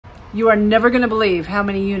You are never gonna believe how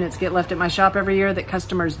many units get left at my shop every year that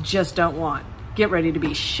customers just don't want. Get ready to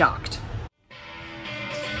be shocked.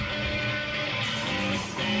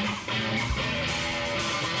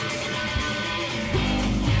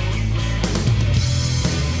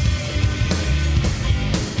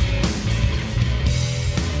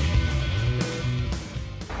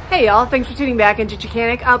 Hey y'all, thanks for tuning back into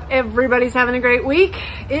Chickanic. I hope everybody's having a great week.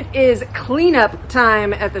 It is cleanup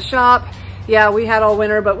time at the shop. Yeah, we had all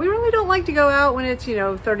winter, but we really don't like to go out when it's,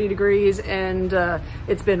 30 degrees and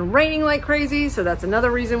it's been raining like crazy. So that's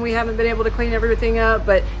another reason we haven't been able to clean everything up.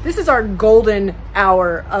 But this is our golden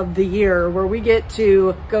hour of the year where we get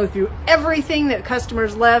to go through everything that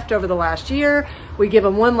customers left over the last year. We give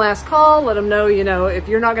them one last call, let them know, if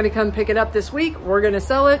you're not going to come pick it up this week, we're going to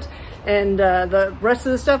sell it. And the rest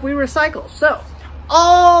of the stuff we recycle. So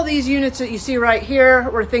all these units that you see right here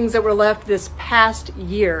were things that were left this past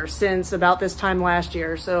year since about this time last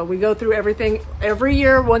year. So we go through everything every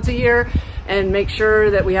year, once a year, and make sure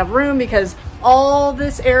that we have room because all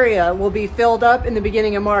this area will be filled up in the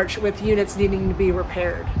beginning of March with units needing to be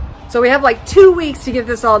repaired. So we have like 2 weeks to get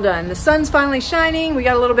this all done. The sun's finally shining. We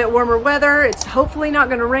got a little bit warmer weather. It's hopefully not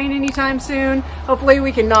gonna rain anytime soon. Hopefully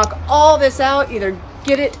we can knock all this out, either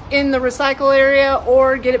get it in the recycle area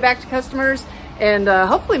or get it back to customers and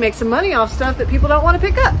hopefully make some money off stuff that people don't want to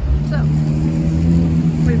pick up. So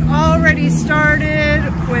we've already started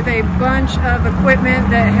with a bunch of equipment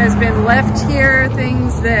that has been left here,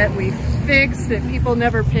 things that we fixed that people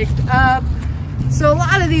never picked up. So a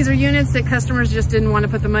lot of these are units that customers just didn't want to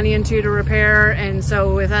put the money into to repair. And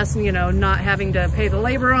so with us, not having to pay the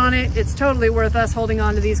labor on it, it's totally worth us holding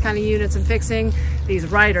on to these kind of units and fixing. These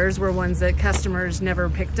riders were ones that customers never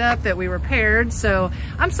picked up that we repaired. So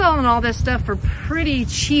I'm selling all this stuff for pretty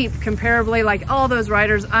cheap comparably. Like all those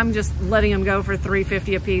riders, I'm just letting them go for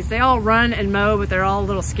 $3.50 a piece. They all run and mow, but they're all a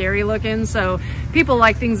little scary looking. So people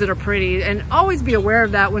like things that are pretty, and always be aware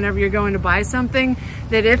of that whenever you're going to buy something,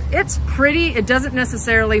 that if it's pretty, it doesn't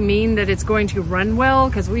necessarily mean that it's going to run well,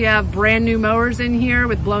 because we have brand new mowers in here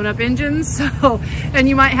with blown up engines. So, and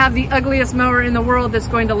you might have the ugliest mower in the world that's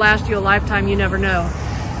going to last you a lifetime, you never know.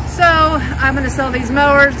 So I'm going to sell these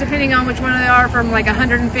mowers, depending on which one they are, from like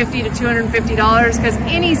 $150 to $250, because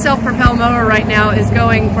any self-propel mower right now is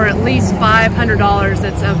going for at least $500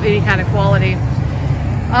 that's of any kind of quality.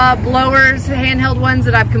 Blowers, handheld ones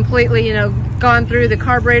that I've completely, gone through the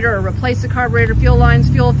carburetor or replaced the carburetor, fuel lines,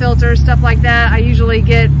 fuel filters, stuff like that. I usually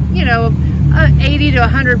get, 80 to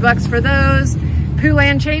 100 bucks for those.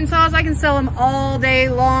 Poulan chainsaws, I can sell them all day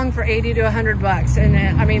long for 80 to 100 bucks. And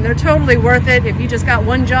I mean, they're totally worth it. If you just got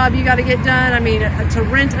one job you got to get done, I mean, to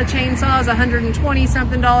rent a chainsaw is $120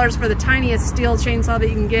 something for the tiniest steel chainsaw that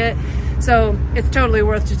you can get. So it's totally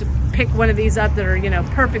worth just to pick one of these up that are,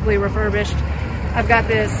 perfectly refurbished. I've got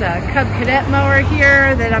this Cub Cadet mower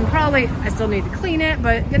here that I still need to clean it,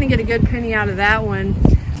 but gonna get a good penny out of that one.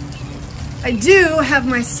 I do have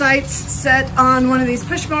my sights set on one of these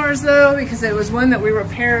push mowers though, because it was one that we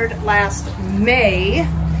repaired last May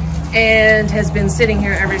and has been sitting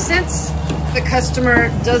here ever since. The customer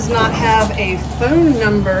does not have a phone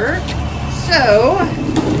number, so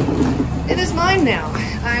it is mine now.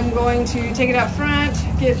 I'm going to take it out front,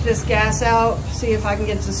 get this gas out, see if I can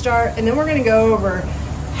get it to start, and then we're gonna go over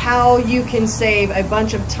how you can save a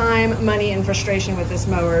bunch of time, money, and frustration with this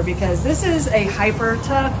mower, because this is a hyper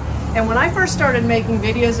tough. And when I first started making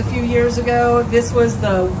videos a few years ago, this was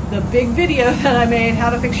the big video that I made,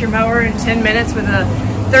 how to fix your mower in 10 minutes with a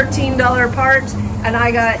 $13 part. And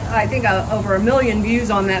I got, I think, over 1 million views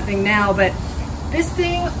on that thing now, but this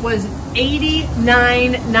thing was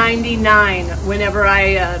 $89.99 whenever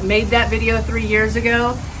I made that video 3 years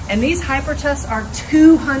ago. And these Hyper Toughs are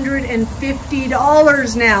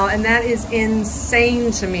 $250 now, and that is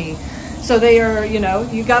insane to me. So they are,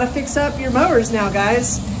 you got to fix up your mowers now,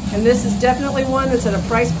 guys. And this is definitely one that's at a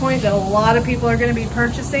price point that a lot of people are going to be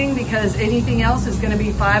purchasing, because anything else is going to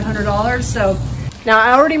be $500. So now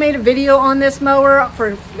I already made a video on this mower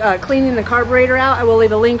for cleaning the carburetor out. I will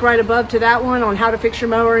leave a link right above to that one on how to fix your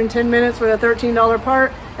mower in 10 minutes with a $13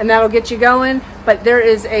 part, and that'll get you going. But there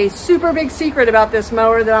is a super big secret about this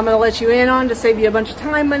mower that I'm going to let you in on to save you a bunch of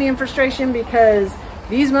time, money, and frustration, because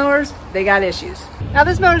these mowers, they got issues. Now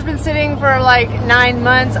this mower's been sitting for like 9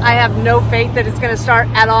 months. I have no faith that it's gonna start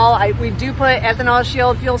at all. We do put ethanol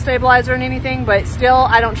shield, fuel stabilizer and anything, but still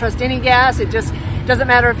I don't trust any gas. It just doesn't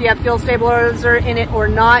matter if you have fuel stabilizer in it or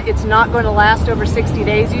not. It's not going to last over 60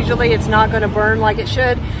 days usually. It's not going to burn like it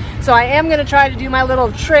should. So I am going to try to do my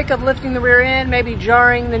little trick of lifting the rear end, maybe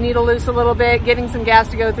jarring the needle loose a little bit, getting some gas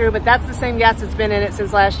to go through, but that's the same gas that's been in it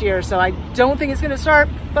since last year. So I don't think it's going to start,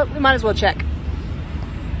 but we might as well check.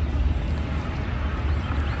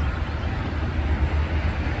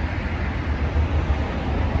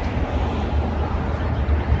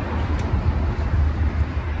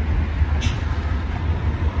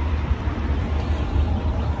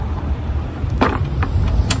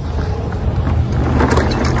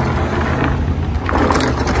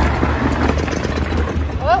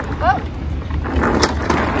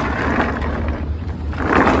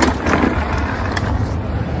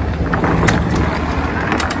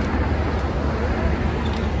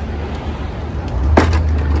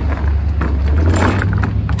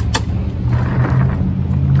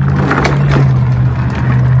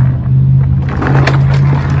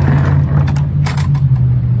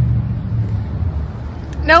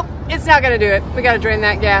 it's not gonna do it. We gotta drain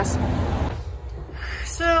that gas.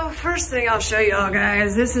 So first thing I'll show y'all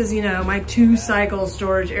guys, this is, you know, my 2-cycle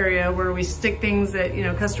storage area where we stick things that, you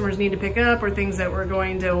know, customers need to pick up, or things that we're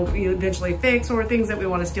going to eventually fix, or things that we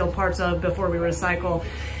want to steal parts of before we recycle.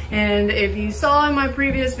 And if you saw in my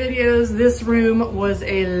previous videos, this room was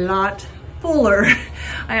a lot fuller.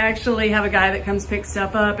 I actually have a guy that comes pick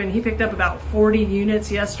stuff up, and he picked up about 40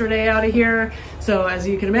 units yesterday out of here. So as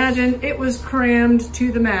you can imagine, it was crammed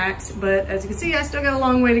to the max, but as you can see, I still got a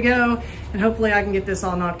long way to go, and hopefully I can get this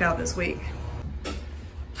all knocked out this week.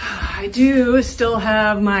 I do still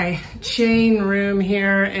have my chain room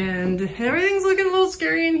here, and everything's looking a little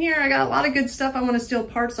scary in here. I got a lot of good stuff I want to steal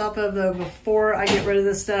parts off of though before I get rid of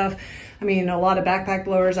this stuff. I mean, a lot of backpack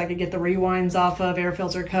blowers I could get the rewinds off of, air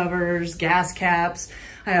filter covers, gas caps.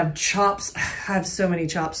 I have chops. I have so many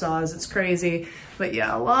chop saws. It's crazy. But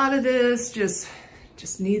yeah, a lot of this just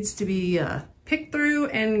needs to be picked through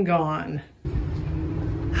and gone.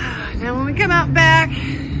 Now when we come out back,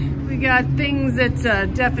 we got things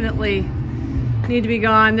that definitely need to be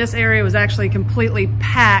gone. This area was actually completely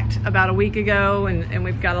packed about a week ago, and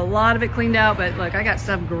we've got a lot of it cleaned out, but look, I got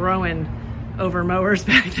stuff growing over mowers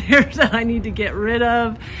back there that I need to get rid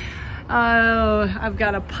of. I've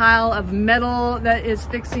got a pile of metal that is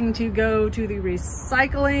fixing to go to the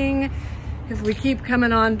recycling. If we keep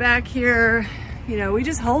coming on back here, you know, we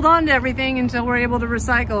just hold on to everything until we're able to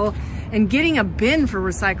recycle. And getting a bin for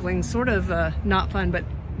recycling, sort of not fun, but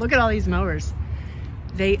look at all these mowers.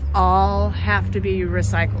 They all have to be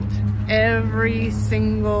recycled. Every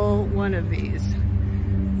single one of these.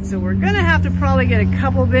 So we're gonna have to probably get a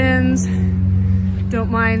couple bins. Don't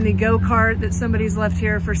mind the go-kart that somebody's left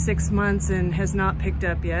here for 6 months and has not picked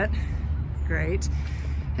up yet. Great.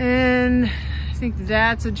 And I think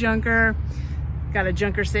that's a junker. Got a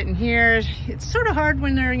junker sitting here. It's sort of hard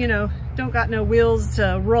when they're, you know, don't got no wheels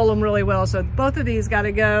to roll them really well. So both of these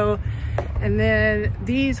gotta go. And then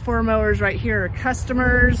these 4 mowers right here are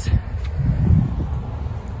customers.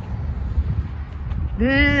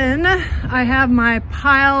 Then I have my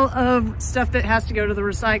pile of stuff that has to go to the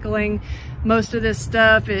recycling. Most of this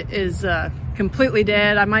stuff is completely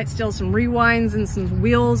dead. I might steal some rewinds and some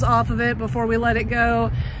wheels off of it before we let it go.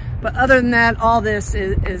 But other than that, all this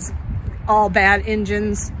is all bad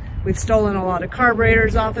engines. We've stolen a lot of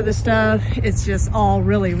carburetors off of the stuff. It's just all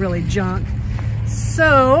really, really junk.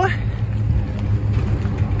 So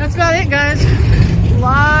that's about it, guys.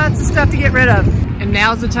 Lots of stuff to get rid of, and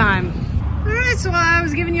now's the time. All right, so while I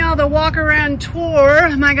was giving y'all the walk around tour,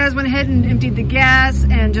 my guys went ahead and emptied the gas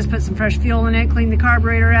and just put some fresh fuel in it, cleaned the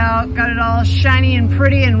carburetor out, got it all shiny and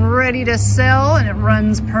pretty and ready to sell, and it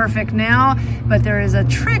runs perfect now. But there is a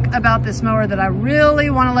trick about this mower that I really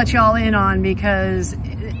want to let y'all in on, because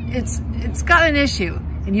it's got an issue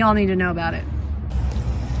and y'all need to know about it.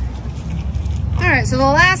 All right, so the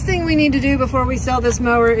last thing we need to do before we sell this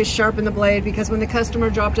mower is sharpen the blade, because when the customer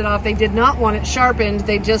dropped it off, they did not want it sharpened.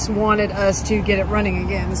 They just wanted us to get it running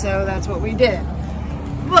again. So that's what we did.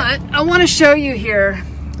 But I want to show you here,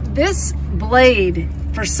 this blade,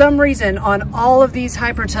 for some reason on all of these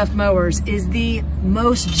Hyper Tough mowers, is the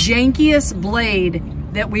most jankiest blade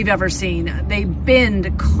that we've ever seen. They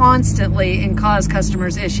bend constantly and cause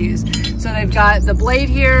customers issues. So they've got the blade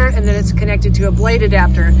here, and then it's connected to a blade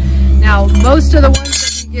adapter. Now, most of the ones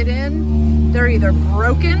that you get in, they're either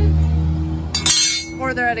broken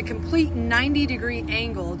or they're at a complete 90-degree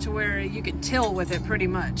angle to where you could tilt with it pretty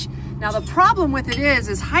much. Now, the problem with it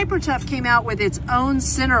is Hyper Tough came out with its own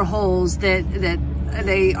center holes that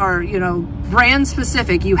they are, you know, brand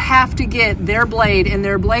specific. You have to get their blade and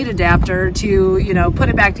their blade adapter to, you know, put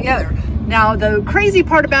it back together. Now, the crazy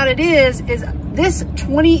part about it is this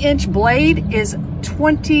 20-inch blade is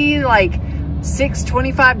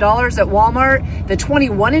 $25 at Walmart. The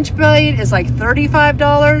 21-inch blade is like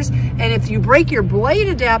 $35. And if you break your blade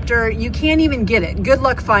adapter, you can't even get it. Good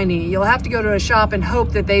luck finding it. You'll have to go to a shop and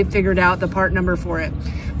hope that they've figured out the part number for it.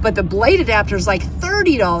 But the blade adapter is like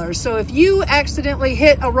 $30. So if you accidentally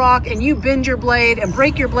hit a rock and you bend your blade and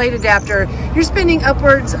break your blade adapter, you're spending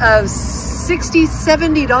upwards of $60,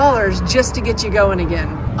 $70 just to get you going again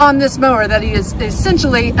on this mower that is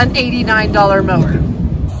essentially an $89 mower.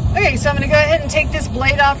 Okay, so I'm gonna go ahead and take this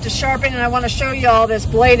blade off to sharpen, and I wanna show y'all this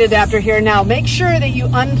blade adapter here. Now, make sure that you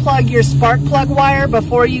unplug your spark plug wire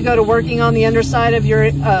before you go to working on the underside of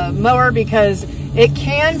your mower, because it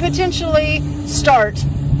can potentially start.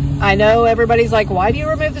 I know everybody's like, why do you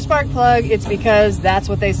remove the spark plug? It's because that's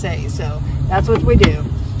what they say, so that's what we do.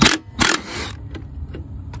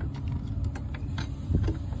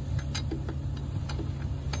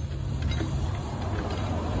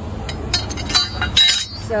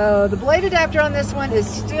 So the blade adapter on this one is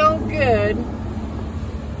still good.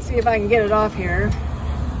 Let's see if I can get it off here.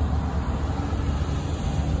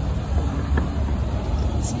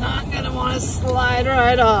 It's not gonna want to slide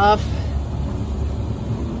right off.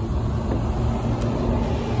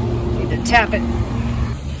 Need to tap it.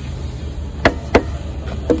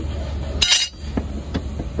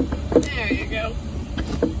 There you go.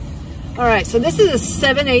 All right, so this is a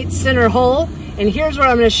 7/8 center hole, and here's what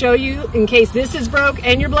I'm going to show you in case this is broke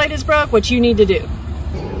and your blade is broke, what you need to do.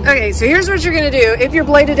 Okay, so here's what you're going to do if your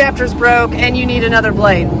blade adapter is broke and you need another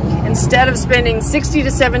blade. Instead of spending $60 to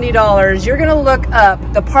 $70, you're going to look up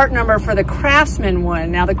the part number for the Craftsman one.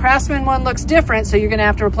 Now the Craftsman one looks different, so you're going to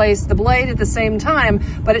have to replace the blade at the same time,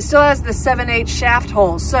 but it still has the 7/8 shaft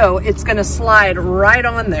hole, so it's going to slide right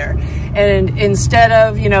on there. And instead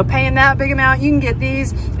of, you know, paying that big amount, you can get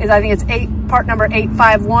these. I think it's part number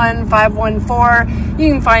 851, 514.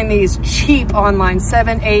 You can find these cheap online,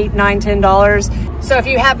 $7, $8, $9, $10. So if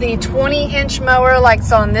you have the 20-inch mower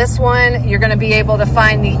likes on this one, you're going to be able to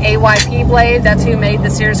find the AYP blade. That's who made the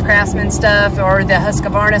Sears Craftsman stuff or the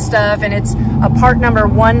Husqvarna stuff, and it's a part number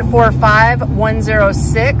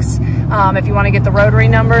 145106. If you want to get the rotary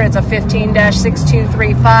number, it's a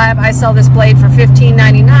 15-6235. I sell this blade for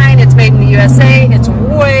 $15.99. It's made in the USA. It's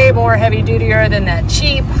way more heavy dutier than that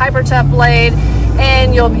cheap Hyper Tough blade,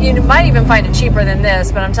 and you might even find it cheaper than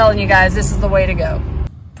this, but I'm telling you guys, this is the way to go.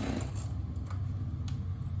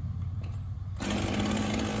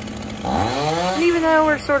 And even though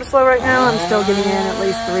we're sort of slow right now, I'm still getting in at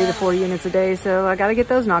least 3 to 4 units a day, so I got to get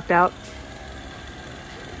those knocked out.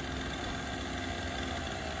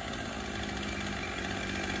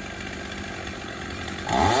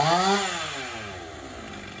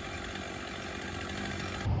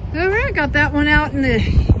 All right, got that one out in the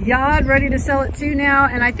yard, ready to sell it too now,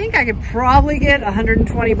 and I think I could probably get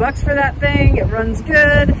 120 bucks for that thing. It runs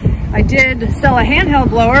good. I did sell a handheld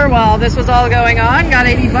blower while this was all going on. Got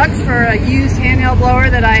 80 bucks for a used handheld blower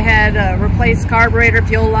that I had replaced carburetor,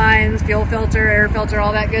 fuel lines, fuel filter, air filter,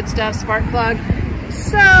 all that good stuff, spark plug.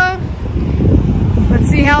 So let's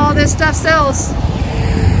see how all this stuff sells.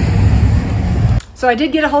 So I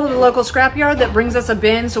did get a hold of the local scrapyard that brings us a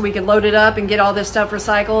bin so we can load it up and get all this stuff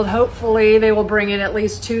recycled. Hopefully they will bring it at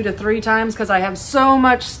least 2 to 3 times because I have so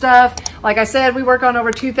much stuff. Like I said, we work on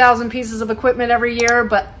over 2,000 pieces of equipment every year,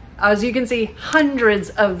 but as you can see,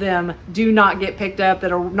 hundreds of them do not get picked up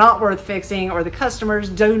that are not worth fixing, or the customers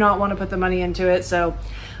do not want to put the money into it. So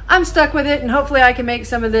I'm stuck with it, and hopefully I can make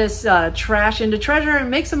some of this trash into treasure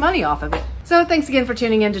and make some money off of it. So thanks again for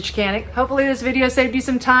tuning in to Chickanic. Hopefully this video saved you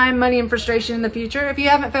some time, money, and frustration in the future. If you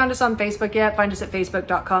haven't found us on Facebook yet, find us at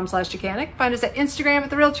facebook.com/Chickanic. Find us at Instagram at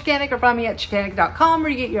TheRealChickanic, or find me at Chickanic.com,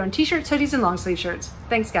 where you get your own t-shirts, hoodies, and long sleeve shirts.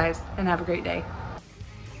 Thanks guys, and have a great day.